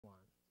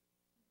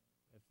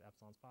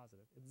epsilon's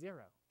positive. It's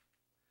 0.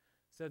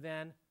 So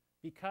then,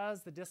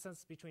 because the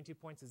distance between 2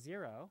 points is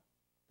 0,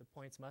 the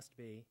points must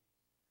be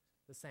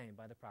the same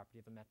by the property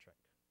of a metric.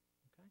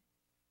 Okay?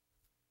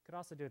 Could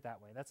also do it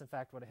that way. That's in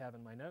fact what I have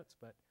in my notes,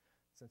 but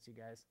since you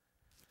guys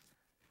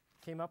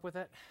came up with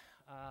it,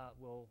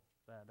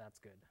 that's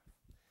good.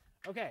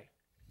 Okay.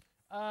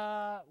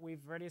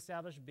 We've already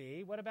established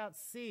B. What about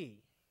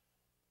C?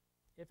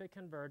 If it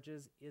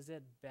converges, is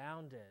it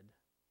bounded?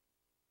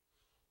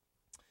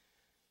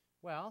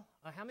 Well,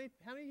 how many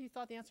of you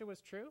thought the answer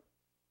was true?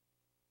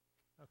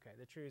 Okay,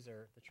 the trues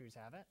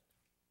have it.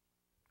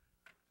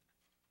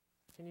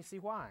 Can you see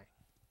why?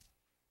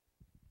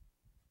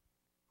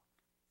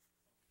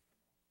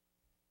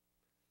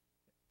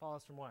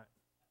 Follows from what?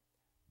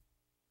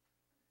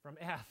 From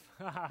F.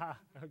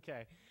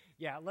 Okay.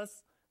 Yeah,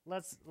 let's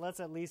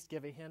at least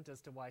give a hint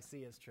as to why C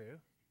is true.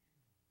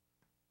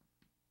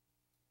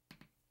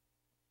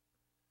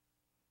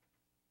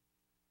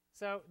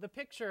 So the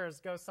pictures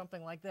go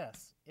something like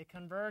this. It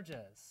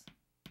converges.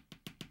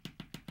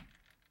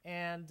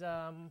 And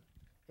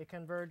it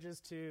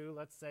converges to,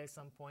 let's say,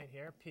 some point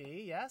here,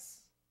 P,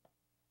 yes?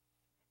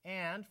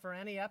 And for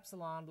any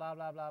epsilon, blah,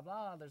 blah, blah,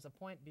 blah, there's a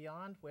point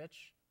beyond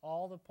which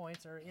all the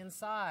points are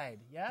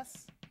inside,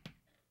 yes?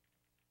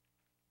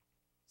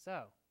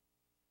 So,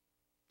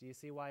 do you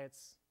see why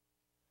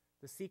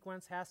the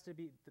sequence has to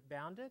be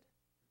bounded?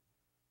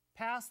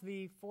 Past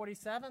the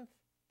 47th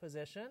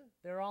position,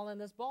 they're all in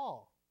this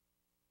ball.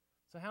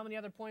 So how many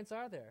other points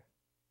are there?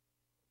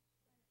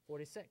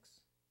 46.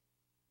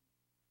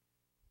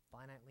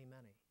 Finitely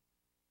many.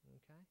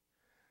 Okay?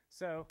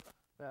 So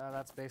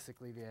that's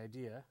basically the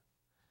idea.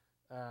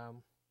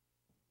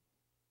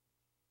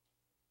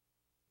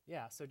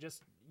 Yeah, so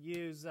just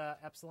use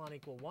epsilon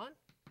equal 1.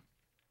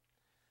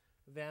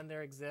 Then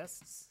there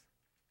exists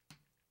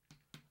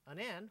an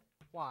n.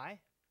 Why?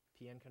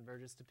 Pn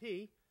converges to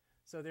P.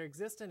 So there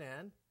exists an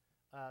n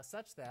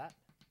such that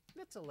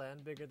little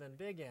n bigger than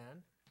big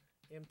N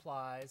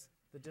implies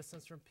the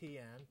distance from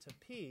Pn to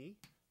P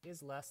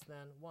is less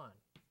than 1.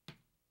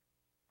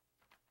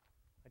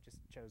 I just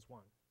chose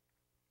 1.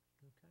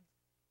 Okay.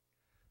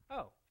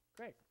 Oh,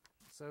 great.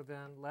 So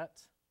then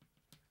let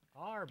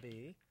R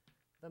be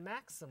the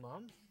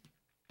maximum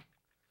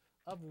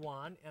of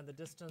 1 and the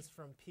distance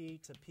from P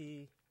to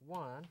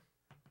P1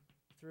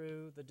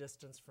 through the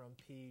distance from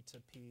P to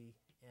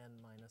Pn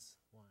minus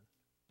 1.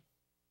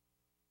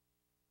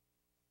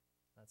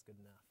 That's good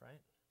enough,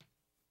 right?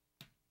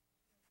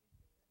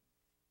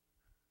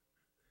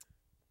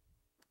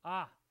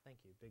 Ah,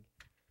 thank you.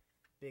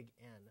 Big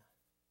N.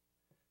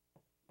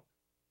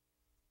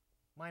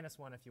 Minus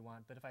 1 if you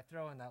want, but if I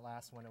throw in that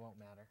last one, it won't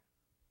matter.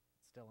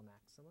 It's still a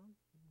maximum.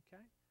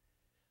 Okay.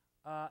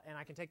 And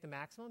I can take the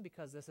maximum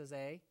because this is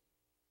a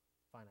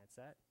finite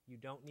set. You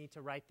don't need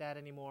to write that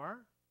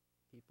anymore.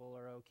 People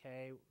are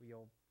okay.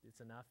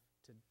 It's enough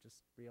to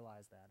just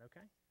realize that,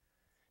 okay?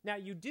 Now,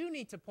 you do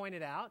need to point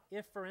it out.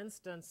 If, for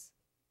instance,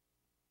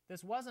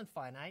 this wasn't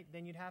finite,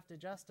 then you'd have to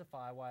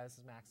justify why this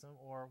is maximum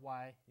or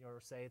why, or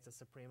say it's a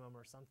supremum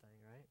or something,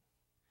 right?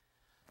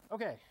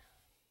 Okay.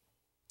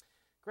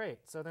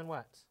 Great. So then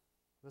what?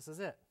 This is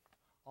it.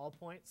 All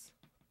points.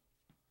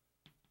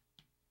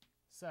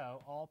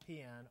 So all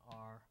Pn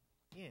are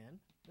in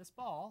this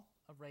ball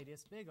of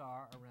radius big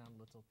R around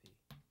little p.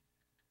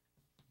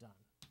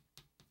 Done.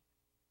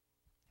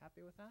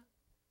 Happy with that?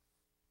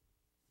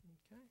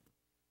 Okay.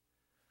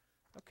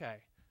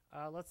 Okay.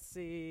 Let's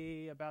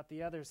see about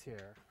the others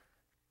here.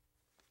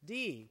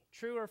 D,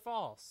 true or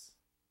false?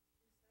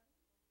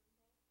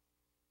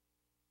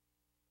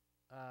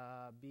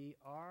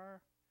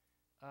 BR,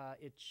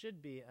 it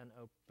should be an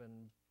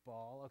open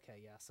ball. Okay,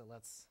 yeah, so I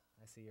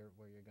see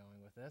where you're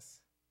going with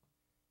this.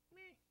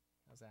 Meh.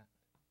 How's that?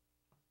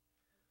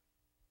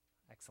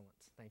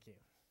 Excellent, thank you.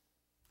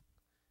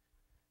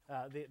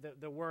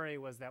 The worry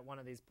was that one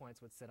of these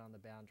points would sit on the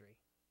boundary.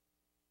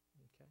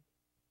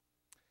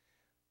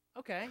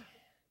 Okay,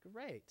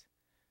 great.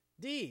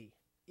 D,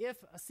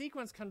 if a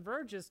sequence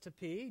converges to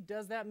P,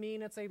 does that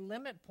mean it's a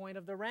limit point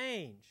of the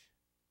range?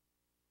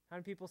 How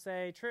many people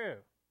say true?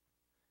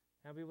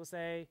 How many people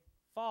say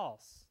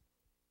false?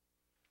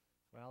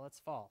 Well, it's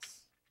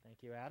false.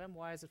 Thank you, Adam.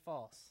 Why is it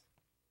false?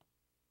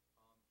 Do you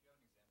have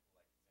an example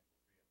like example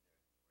 3 up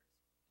there, where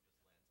it just lands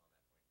on that point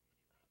immediately?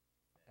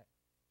 You can't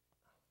always find a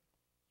neighborhood around it.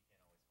 There's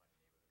another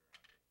point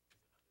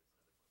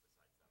besides that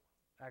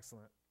one.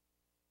 Excellent.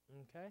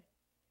 Okay.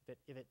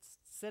 If it's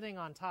sitting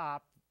on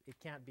top, it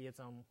can't be its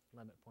own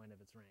limit point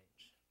of its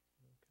range.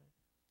 Okay.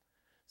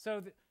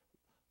 So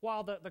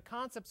while the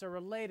concepts are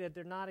related,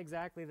 they're not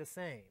exactly the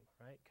same,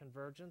 right?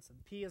 Convergence,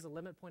 P is a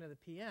limit point of the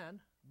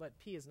Pn, but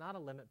P is not a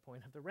limit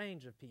point of the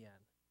range of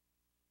Pn.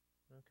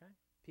 Okay?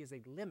 P is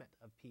a limit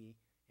of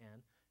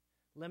Pn.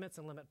 Limits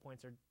and limit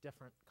points are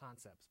different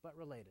concepts, but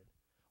related.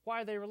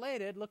 Why are they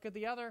related? Look at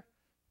the other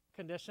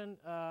condition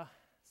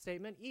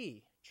statement,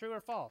 E, true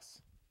or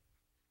false?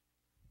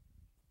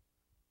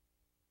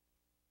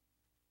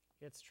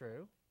 It's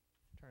true,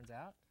 turns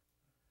out.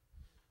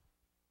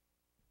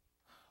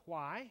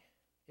 Why?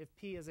 If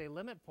P is a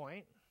limit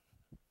point,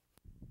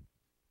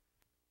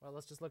 Well,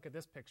 let's just look at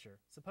this picture.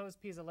 Suppose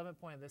P is a limit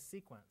point of this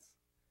sequence.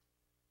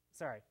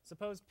 Sorry,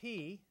 suppose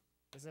P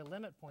is a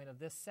limit point of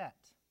this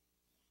set,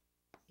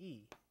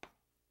 E.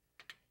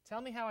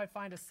 Tell me how I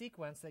find a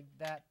sequence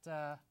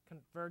that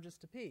converges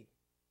to P.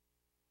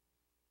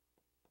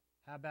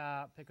 How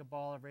about pick a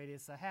ball of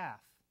radius a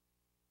half?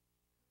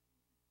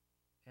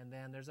 And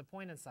then there's a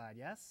point inside,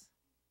 yes?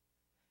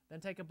 Then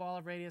take a ball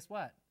of radius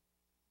what?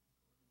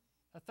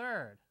 A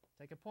third.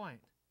 Take a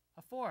point.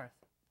 A fourth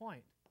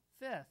point.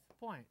 Fifth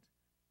point.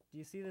 Do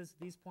you see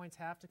these points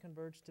have to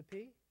converge to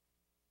P?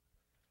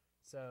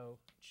 So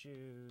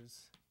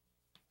choose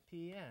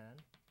Pn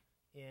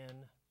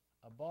in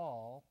a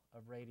ball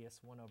of radius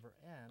 1 over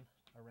n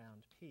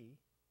around P.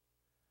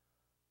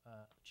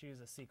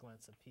 Choose a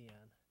sequence of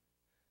Pn,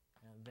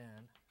 and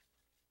then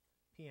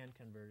Pn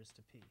converges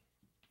to P.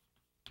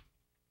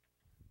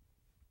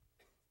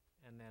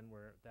 And then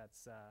we're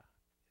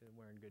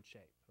in good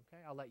shape.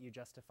 Okay, I'll let you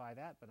justify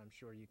that, but I'm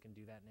sure you can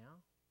do that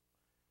now.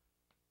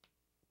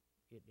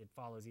 It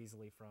follows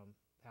easily from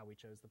how we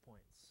chose the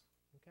points.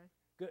 Okay,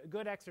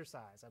 good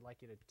exercise. I'd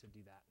like you to do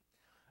that.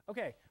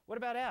 Okay, what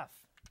about F?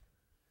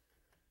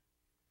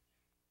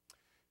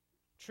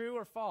 True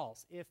or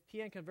false? If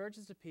Pn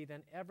converges to P,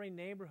 then every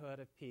neighborhood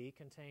of P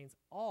contains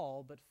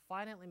all but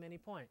finitely many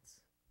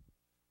points.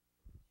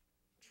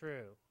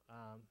 True.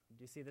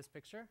 Do you see this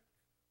picture?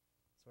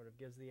 Sort of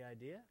gives the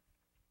idea.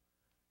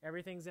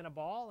 Everything's in a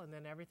ball, and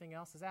then everything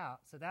else is out.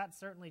 So that's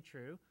certainly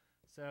true.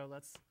 So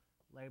let's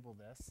label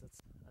this.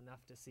 It's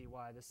enough to see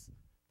why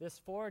this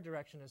forward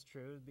direction is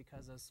true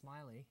because of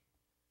smiley.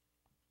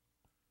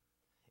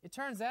 It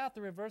turns out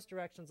the reverse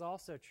direction is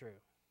also true.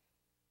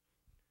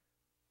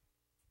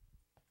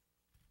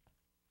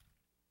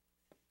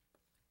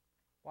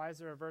 Why is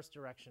the reverse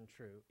direction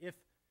true? If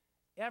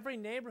every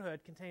neighborhood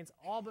contains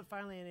all but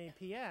finally any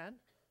Pn,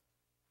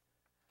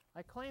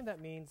 I claim that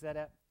means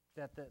that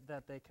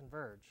they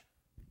converge.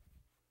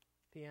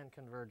 Pn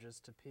converges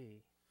to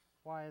P.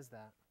 Why is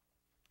that?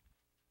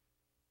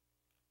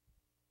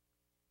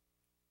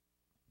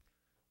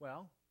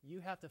 Well,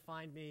 you have to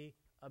find me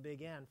a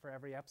big N for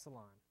every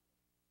epsilon.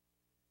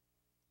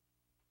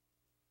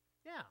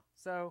 Yeah,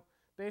 so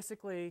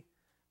basically,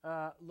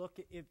 look,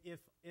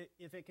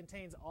 if it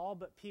contains all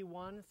but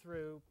P1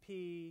 through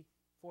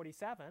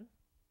P47,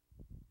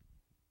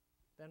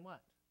 then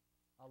what?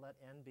 I'll let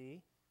N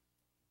be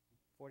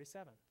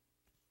 47.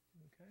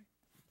 Okay.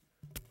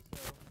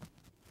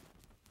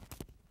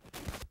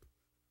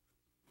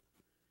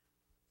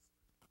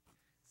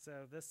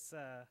 So this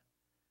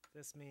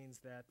means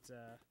that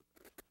the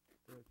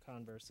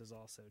converse is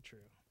also true.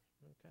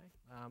 Okay.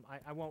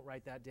 I won't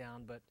write that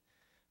down, but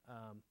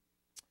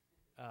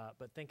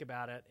think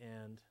about it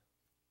and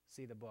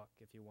see the book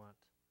if you want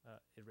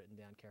it written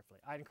down carefully.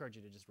 I'd encourage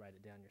you to just write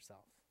it down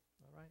yourself.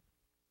 All right.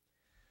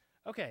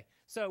 Okay,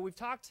 so we've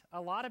talked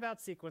a lot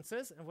about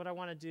sequences, and what I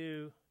want to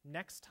do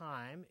next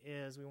time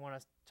is we want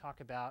to talk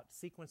about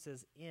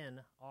sequences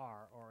in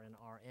R or in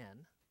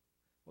Rn.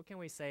 What can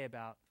we say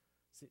about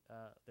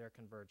their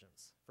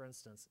convergence? For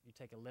instance, you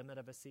take a limit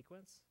of a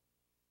sequence.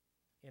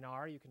 In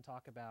R, you can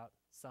talk about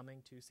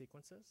summing two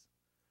sequences.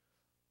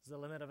 Is the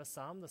limit of a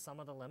sum the sum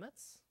of the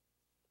limits?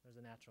 There's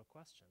a natural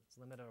question. Is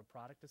the limit of a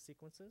product of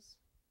sequences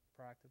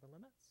product of the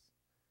limits?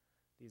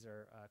 These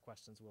are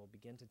questions we'll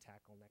begin to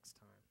tackle next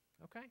time.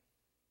 Okay?